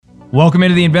Welcome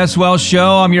into the Invest Well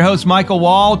Show. I'm your host, Michael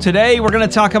Wall. Today, we're going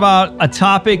to talk about a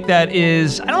topic that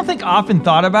is, I don't think, often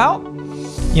thought about.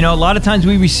 You know, a lot of times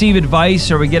we receive advice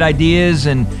or we get ideas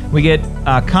and we get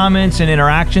comments and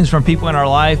interactions from people in our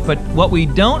life. But what we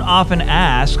don't often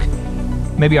ask,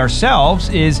 maybe ourselves,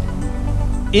 is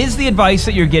the advice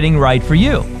that you're getting right for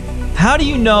you? How do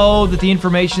you know that the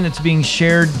information that's being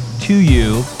shared to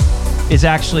you is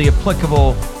actually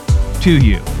applicable to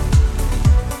you?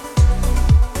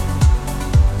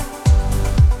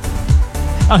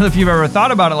 I don't know if you've ever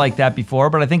thought about it like that before,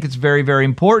 but I think it's very, very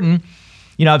important.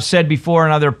 You know, I've said before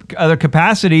in other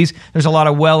capacities, there's a lot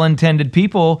of well-intended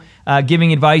people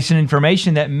giving advice and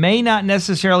information that may not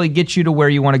necessarily get you to where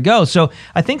you want to go. So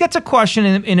I think that's a question,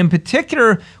 and in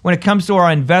particular, when it comes to our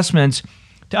investments,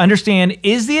 to understand,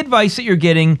 is the advice that you're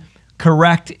getting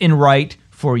correct and right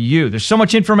for you? There's so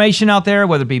much information out there,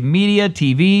 whether it be media,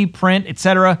 TV, print,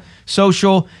 etc.,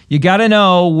 social. You got to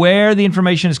know where the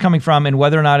information is coming from and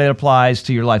whether or not it applies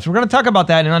to your life. So we're going to talk about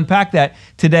that and unpack that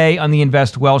today on the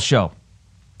Invest Well Show.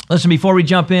 Listen, before we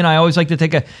jump in, I always like to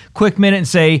take a quick minute and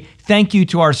say thank you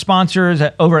to our sponsors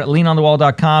over at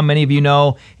leanonthewall.com. Many of you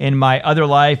know in my other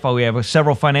life, we have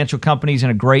several financial companies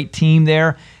and a great team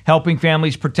there helping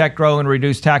families protect, grow, and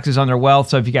reduce taxes on their wealth.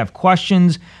 So if you have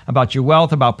questions about your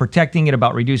wealth, about protecting it,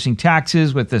 about reducing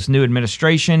taxes with this new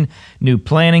administration, new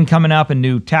planning coming up, and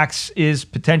new tax is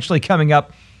potentially coming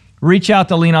up, reach out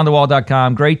to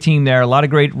leanonthewall.com. Great team there, a lot of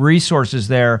great resources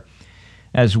there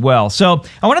as well. So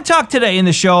I want to talk today in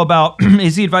the show about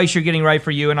is the advice you're getting right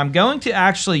for you? And I'm going to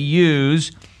actually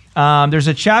use, there's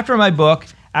a chapter in my book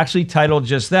actually titled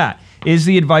just that, is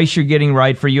the advice you're getting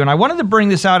right for you? And I wanted to bring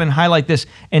this out and highlight this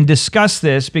and discuss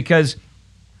this because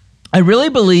I really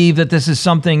believe that this is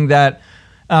something that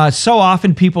so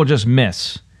often people just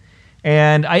miss.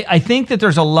 And I think that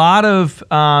there's a lot of,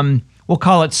 we'll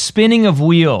call it spinning of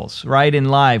wheels, right, in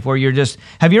life, where you're just,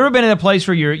 have you ever been in a place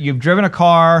where you've driven a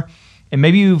car, and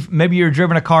maybe you're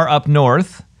driven a car up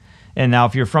north, and now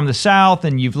if you're from the South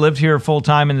and you've lived here full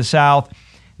time in the South,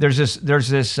 there's this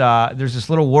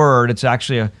little word. It's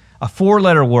actually a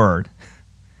 4-letter word.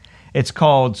 It's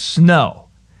called snow,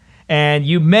 and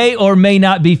you may or may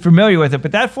not be familiar with it.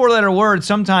 But that 4-letter word,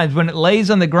 sometimes when it lays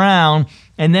on the ground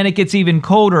and then it gets even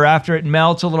colder after it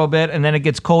melts a little bit, and then it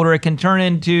gets colder, it can turn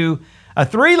into a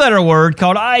 3-letter word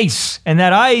called ice, and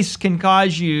that ice can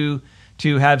cause you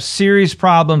to have serious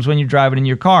problems when you're driving in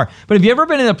your car. But have you ever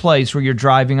been in a place where you're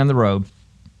driving on the road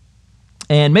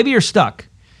and maybe you're stuck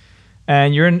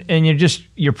and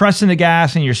you're pressing the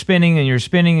gas and you're spinning and you're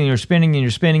spinning and you're spinning and you're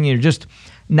spinning and you're just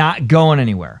not going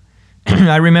anywhere?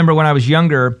 I remember when I was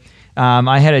younger,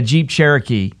 I had a Jeep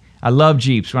Cherokee. I loved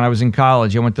Jeeps. When I was in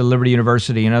college, I went to Liberty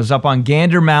University, and I was up on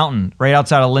Gander Mountain right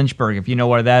outside of Lynchburg, if you know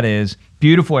where that is.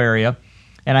 Beautiful area.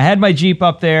 And I had my Jeep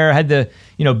up there, had the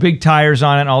big tires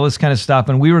on it and all this kind of stuff,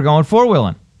 and we were going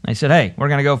four-wheeling. I said, hey, we're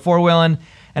going to go four-wheeling.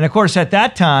 And, of course, at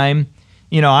that time,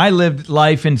 I lived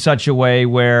life in such a way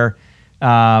where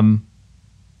I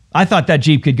thought that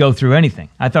Jeep could go through anything.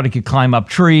 I thought it could climb up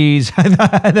trees. I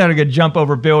thought it could jump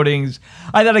over buildings.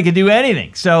 I thought it could do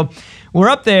anything. So we're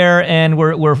up there, and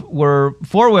we're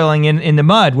four-wheeling in the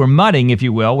mud. We're mudding, if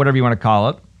you will, whatever you want to call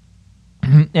it.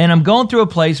 And I'm going through a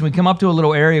place, and we come up to a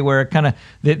little area where it kind of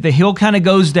the hill kind of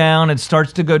goes down and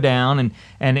starts to go down,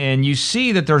 and you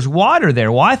see that there's water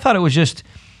there. Well, I thought it was just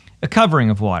a covering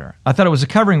of water. I thought it was a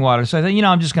covering water, so I thought,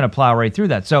 I'm just going to plow right through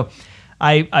that. So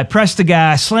I press the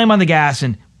gas, slam on the gas,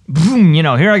 and boom,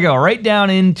 here I go, right down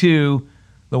into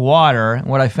the water. And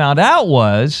what I found out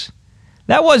was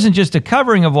that wasn't just a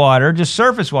covering of water, just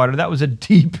surface water. That was a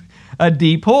deep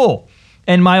hole,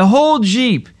 and my whole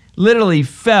Jeep literally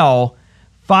fell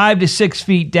 5 to 6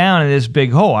 feet down in this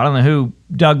big hole. I don't know who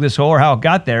dug this hole or how it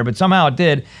got there, but somehow it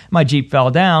did. My Jeep fell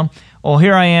down. Well,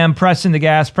 here I am pressing the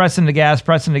gas.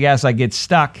 I get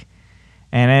stuck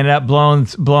and ended up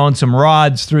blowing some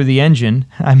rods through the engine.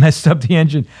 I messed up the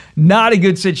engine. Not a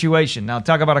good situation. Now,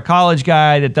 talk about a college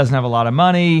guy that doesn't have a lot of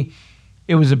money.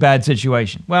 It was a bad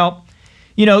situation. Well,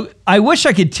 I wish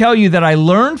I could tell you that I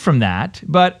learned from that,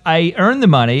 but I earned the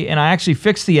money and I actually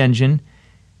fixed the engine.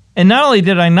 And not only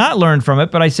did I not learn from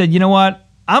it, but I said, you know what?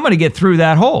 I'm going to get through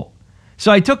that hole. So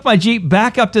I took my Jeep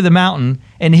back up to the mountain,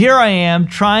 and here I am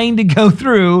trying to go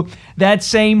through that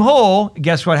same hole.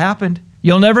 Guess what happened?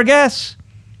 You'll never guess.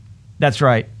 That's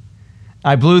right.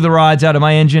 I blew the rods out of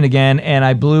my engine again, and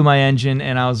I blew my engine,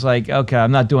 and I was like, okay,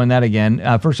 I'm not doing that again.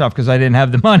 First off, because I didn't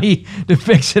have the money to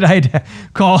fix it. I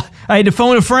had to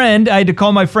phone a friend. I had to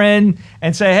call my friend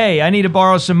and say, hey, I need to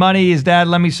borrow some money. His dad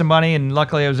lent me some money, and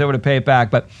luckily I was able to pay it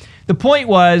back. But the point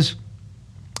was,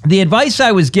 the advice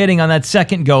I was getting on that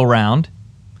second go-round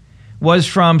was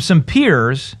from some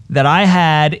peers that I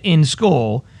had in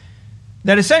school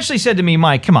that essentially said to me,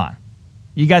 Mike, come on.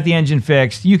 You got the engine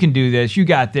fixed. You can do this. You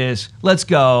got this. Let's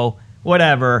go.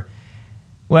 Whatever.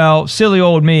 Well, silly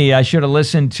old me, I should have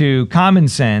listened to common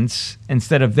sense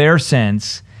instead of their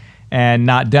sense and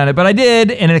not done it. But I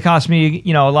did, and it cost me,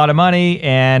 a lot of money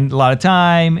and a lot of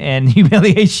time and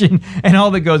humiliation and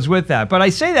all that goes with that. But I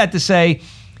say that to say,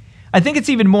 I think it's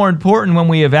even more important when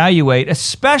we evaluate,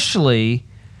 especially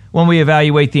when we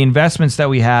evaluate the investments that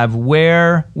we have,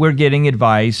 where we're getting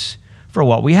advice for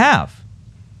what we have.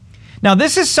 Now,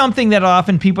 this is something that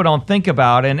often people don't think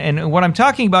about, and what I'm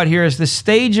talking about here is the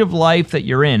stage of life that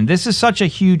you're in. This is such a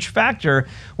huge factor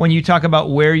when you talk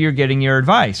about where you're getting your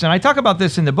advice. And I talk about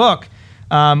this in the book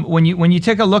when you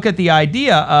take a look at the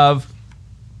idea of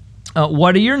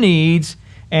what are your needs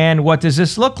and what does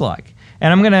this look like.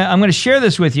 And I'm gonna share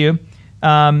this with you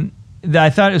that I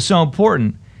thought is so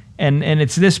important, and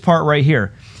it's this part right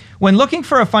here. When looking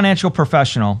for a financial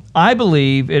professional, I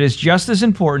believe it is just as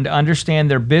important to understand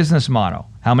their business model,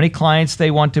 how many clients they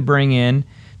want to bring in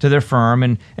to their firm,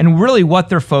 and really what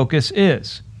their focus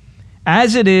is,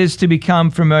 as it is to become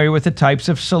familiar with the types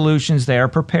of solutions they are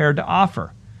prepared to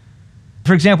offer.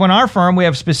 For example, in our firm, we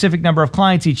have a specific number of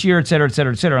clients each year, et cetera, et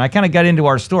cetera, et cetera. And I kind of got into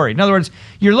our story. In other words,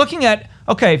 you're looking at,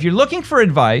 okay, if you're looking for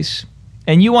advice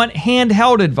and you want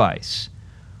handheld advice,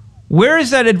 where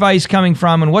is that advice coming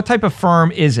from and what type of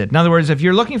firm is it? In other words, if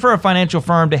you're looking for a financial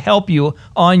firm to help you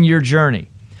on your journey,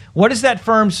 what does that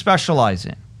firm specialize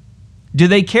in? Do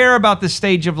they care about the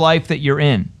stage of life that you're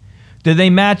in? Do they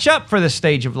match up for the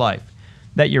stage of life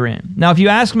that you're in? Now, if you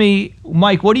ask me,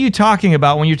 Mike, what are you talking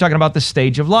about when you're talking about the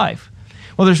stage of life?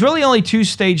 Well, there's really only two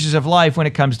stages of life when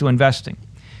it comes to investing.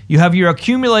 You have your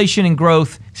accumulation and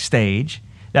growth stage.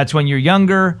 That's when you're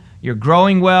younger, you're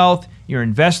growing wealth, you're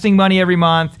investing money every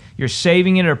month, you're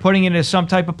saving it or putting it into some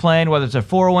type of plan, whether it's a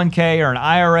 401k or an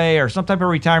IRA or some type of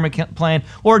retirement plan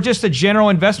or just a general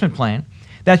investment plan.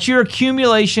 That's your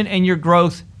accumulation and your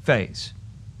growth phase,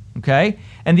 okay?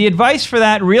 And the advice for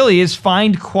that really is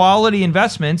find quality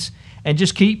investments and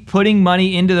just keep putting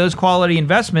money into those quality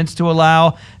investments to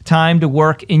allow time to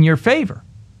work in your favor.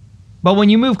 But when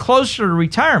you move closer to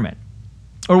retirement,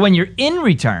 or when you're in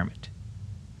retirement,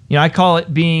 I call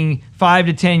it being 5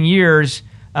 to 10 years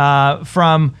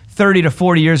from 30 to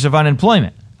 40 years of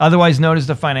unemployment, otherwise known as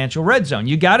the financial red zone.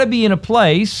 You got to be in a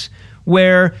place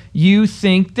where you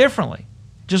think differently.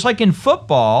 Just like in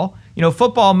football,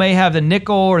 football may have the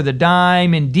nickel or the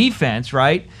dime in defense,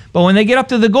 right? But when they get up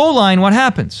to the goal line, what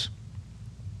happens?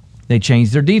 They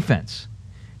change their defense.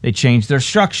 They change their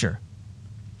structure.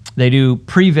 They do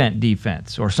prevent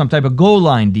defense or some type of goal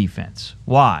line defense.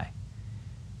 Why?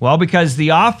 Well, because the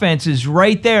offense is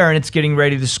right there and it's getting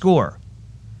ready to score.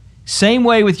 Same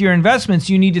way with your investments,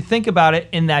 you need to think about it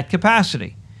in that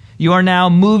capacity. You are now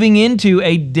moving into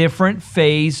a different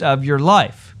phase of your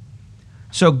life.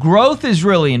 So growth is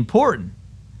really important,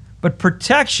 but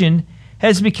protection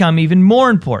has become even more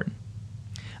important.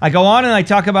 I go on and I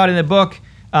talk about in the book,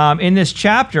 in this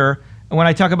chapter, when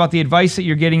I talk about the advice that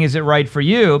you're getting, is it right for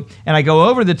you? And I go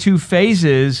over the two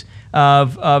phases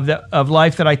of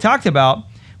life that I talked about.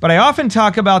 But I often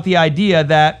talk about the idea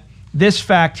that this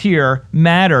fact here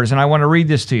matters, and I want to read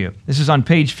this to you. This is on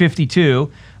page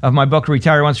 52 of my book,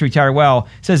 Retire Once, Retire Well.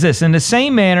 It says this: in the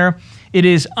same manner, it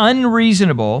is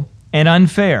unreasonable and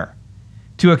unfair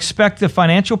to expect the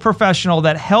financial professional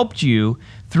that helped you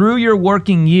through your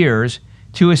working years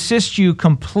to assist you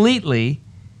completely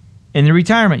in the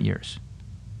retirement years.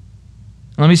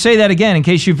 Let me say that again in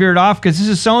case you veered off, because this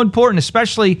is so important,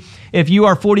 especially if you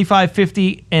are 45,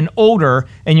 50 and older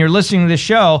and you're listening to this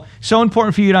show. So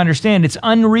important for you to understand it's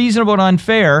unreasonable and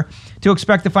unfair to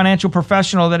expect the financial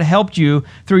professional that helped you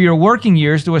through your working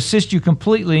years to assist you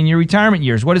completely in your retirement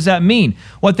years. What does that mean?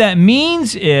 What that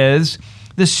means is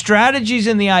the strategies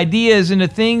and the ideas and the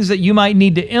things that you might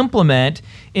need to implement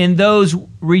in those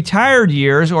retired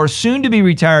years or soon to be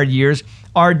retired years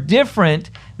are different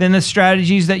than the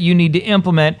strategies that you need to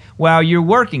implement while you're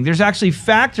working. There's actually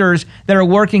factors that are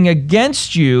working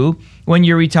against you when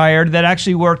you're retired that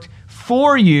actually worked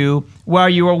for you while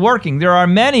you were working. There are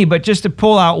many, but just to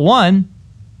pull out one,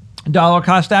 dollar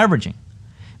cost averaging.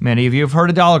 Many of you have heard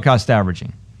of dollar cost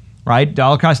averaging, right?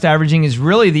 Dollar cost averaging is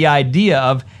really the idea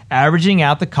of averaging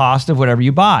out the cost of whatever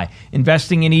you buy.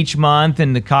 Investing in each month,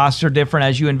 and the costs are different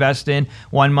as you invest in.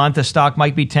 1 month the stock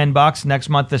might be $10, next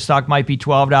month the stock might be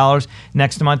 $12,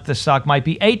 next month the stock might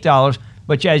be $8,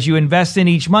 but as you invest in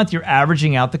each month, you're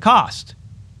averaging out the cost.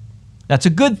 That's a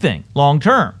good thing, long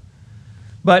term.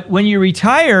 But when you're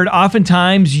retired,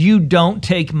 oftentimes you don't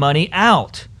take money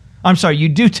out. I'm sorry, you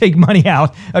do take money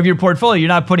out of your portfolio. You're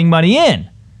not putting money in.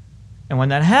 And when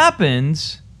that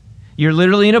happens, you're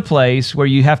literally in a place where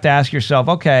you have to ask yourself,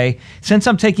 okay, since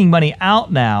I'm taking money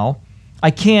out now,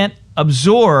 I can't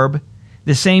absorb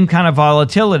the same kind of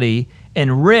volatility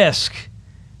and risk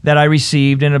that I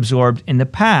received and absorbed in the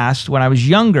past when I was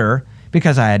younger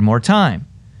because I had more time.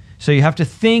 So you have to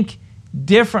think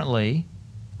differently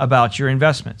about your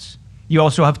investments. You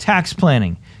also have tax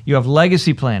planning. You have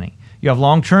legacy planning. You have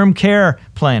long-term care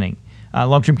planning,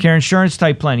 long-term care insurance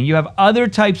type planning. You have other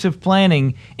types of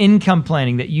planning, income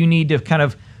planning that you need to kind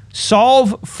of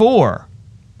solve for.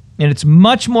 And it's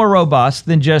much more robust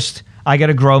than just, I got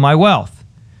to grow my wealth.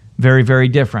 Very, very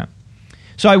different.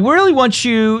 So I really want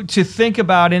you to think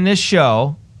about in this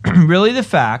show, really the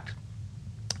fact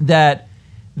that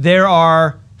there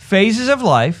are phases of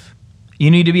life. You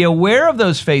need to be aware of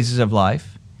those phases of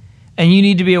life, and you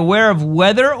need to be aware of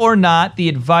whether or not the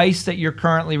advice that you're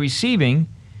currently receiving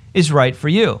is right for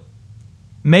you.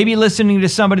 Maybe listening to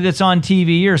somebody that's on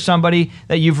TV or somebody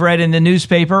that you've read in the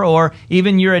newspaper, or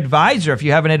even your advisor, if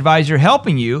you have an advisor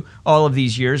helping you all of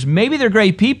these years, maybe they're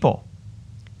great people,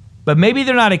 but maybe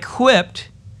they're not equipped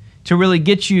to really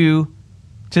get you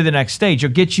to the next stage or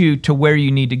get you to where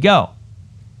you need to go.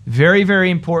 Very,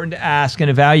 very important to ask and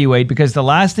evaluate, because the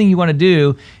last thing you want to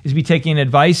do is be taking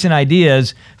advice and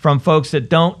ideas from folks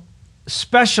that don't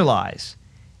specialize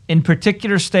in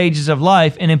particular stages of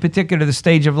life, and in particular the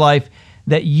stage of life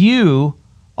that you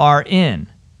are in.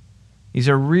 These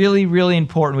are really, really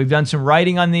important. We've done some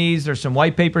writing on these. There's some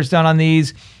white papers done on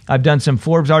these. I've done some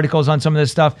Forbes articles on some of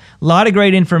this stuff. A lot of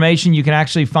great information you can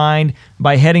actually find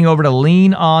by heading over to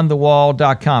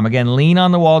leanonthewall.com. Again,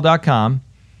 leanonthewall.com.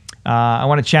 I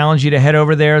want to challenge you to head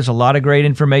over there. There's a lot of great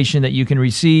information that you can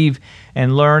receive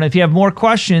and learn. If you have more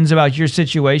questions about your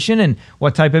situation and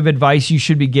what type of advice you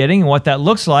should be getting and what that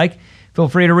looks like, feel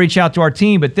free to reach out to our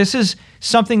team. But this is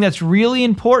something that's really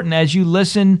important as you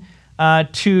listen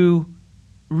to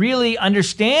really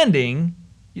understanding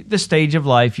the stage of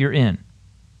life you're in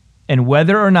and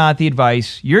whether or not the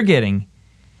advice you're getting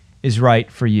is right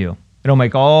for you. It'll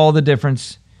make all the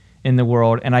difference in the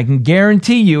world, and I can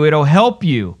guarantee you it'll help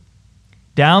you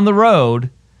down the road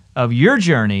of your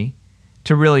journey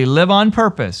to really live on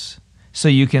purpose so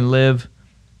you can live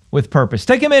with purpose.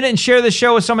 Take a minute and share this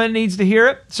show with somebody that needs to hear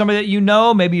it, somebody that you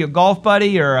know, maybe a golf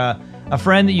buddy or a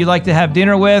friend that you like to have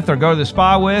dinner with or go to the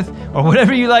spa with, or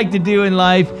whatever you like to do in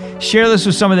life. Share this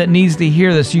with someone that needs to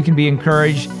hear this so you can be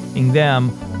encouraging them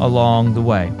along the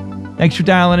way. Thanks for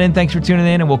dialing in. Thanks for tuning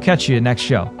in, and we'll catch you next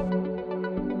show.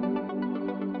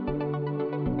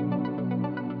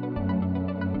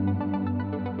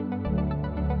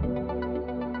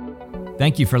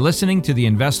 Thank you for listening to the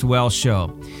Invest Well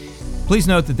Show. Please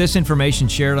note that this information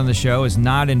shared on the show is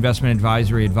not investment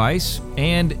advisory advice,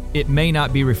 and it may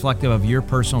not be reflective of your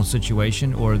personal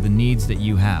situation or the needs that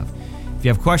you have. If you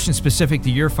have questions specific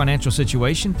to your financial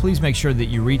situation, please make sure that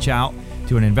you reach out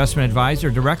to an investment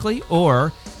advisor directly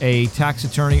or a tax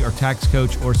attorney or tax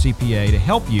coach or CPA to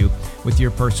help you with your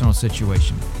personal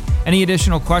situation. Any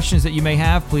additional questions that you may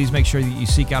have, please make sure that you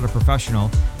seek out a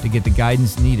professional to get the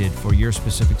guidance needed for your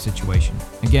specific situation.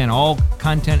 Again, all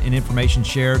content and information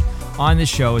shared on this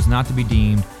show is not to be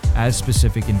deemed as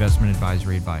specific investment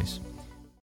advisory advice.